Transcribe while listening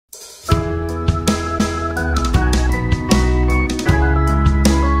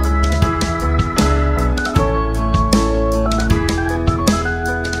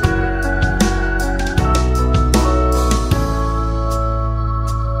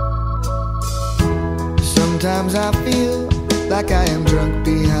Sometimes I feel like I am drunk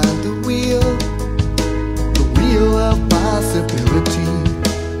behind the wheel of possibility,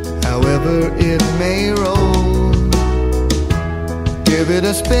 however it may roll. Give it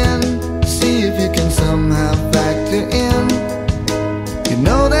a spin, see if you can somehow factor in. You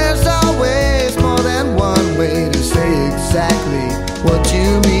know there's always more than one way to say exactly what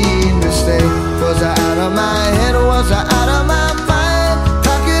you mean to say. Was I out of my head or was I out of my mind?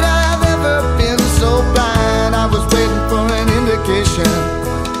 How could I have ever been so blind? I was waiting for an indication,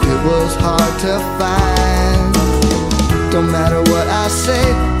 it was hard to find. Don't matter what I say,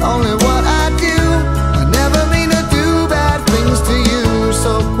 only what I do. I never mean to do bad things to you.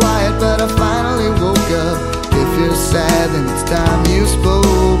 So quiet, but I finally woke up. If you're sad, then it's time you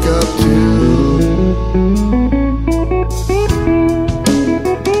spoke up too.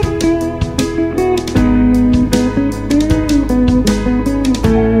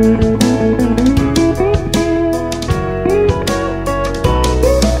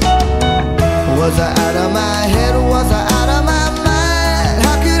 Was I out of my head or was I out of my mind?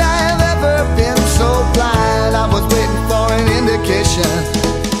 How could I have ever been so blind? I was waiting for an indication,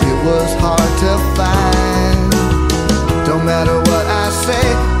 it was hard to find. Don't matter what I say,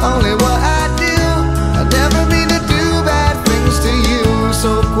 only what I do. I never mean to do bad things to you.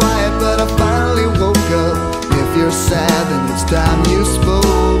 So quiet, but I finally woke up. If you're sad, then it's time you